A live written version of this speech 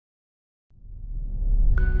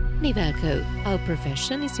NIVELCO, our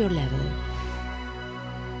profession is your level.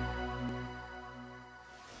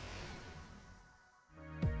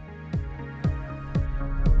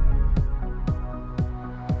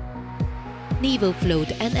 NIVOFLOAT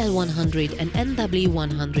NL-100 and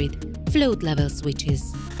NW-100 float level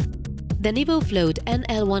switches. The NIVOFLOAT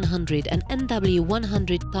NL-100 and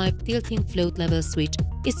NW-100 type tilting float level switch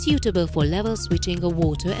is suitable for level switching of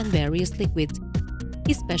water and various liquids,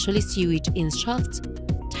 especially sewage in shafts,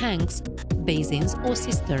 tanks, basins or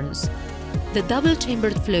cisterns. The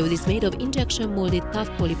double-chambered float is made of injection-molded tough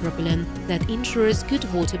polypropylene that ensures good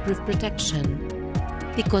waterproof protection.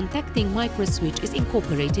 The contacting microswitch is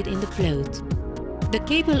incorporated in the float. The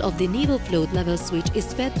cable of the NIVOFLOAT level switch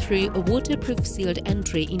is fed through a waterproof sealed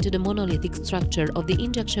entry into the monolithic structure of the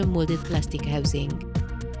injection-molded plastic housing.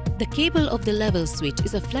 The cable of the level switch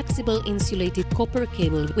is a flexible insulated copper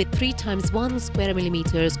cable with 3 × 1 square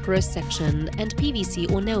millimeters cross-section and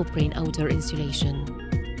PVC or Neoprene outer insulation.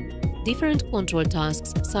 Different control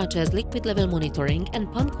tasks such as liquid level monitoring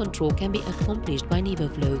and pump control can be accomplished by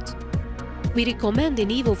NIVOFLOAT. We recommend the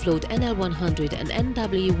NIVOFLOAT NL-100 and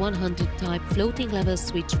NW-100 type floating level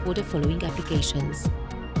switch for the following applications: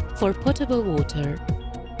 for potable water,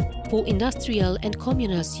 for industrial and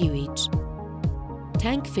communal sewage,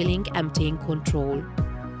 tank filling emptying control,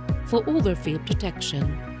 for overfill protection.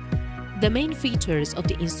 The main features of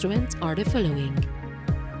the instruments are the following: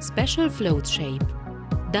 special float shape,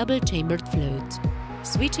 double-chambered float,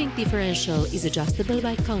 switching differential is adjustable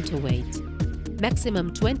by counterweight, maximum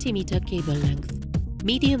 20-meter cable length,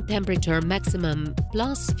 medium temperature maximum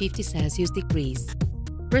plus 50 Celsius degrees,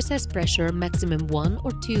 process pressure maximum 1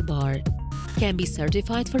 or 2 bar, can be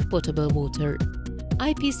certified for potable water,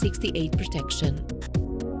 IP68 protection.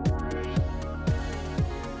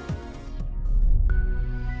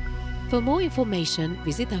 For more information,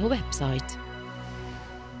 visit our website.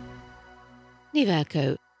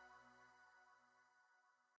 NIVELCO.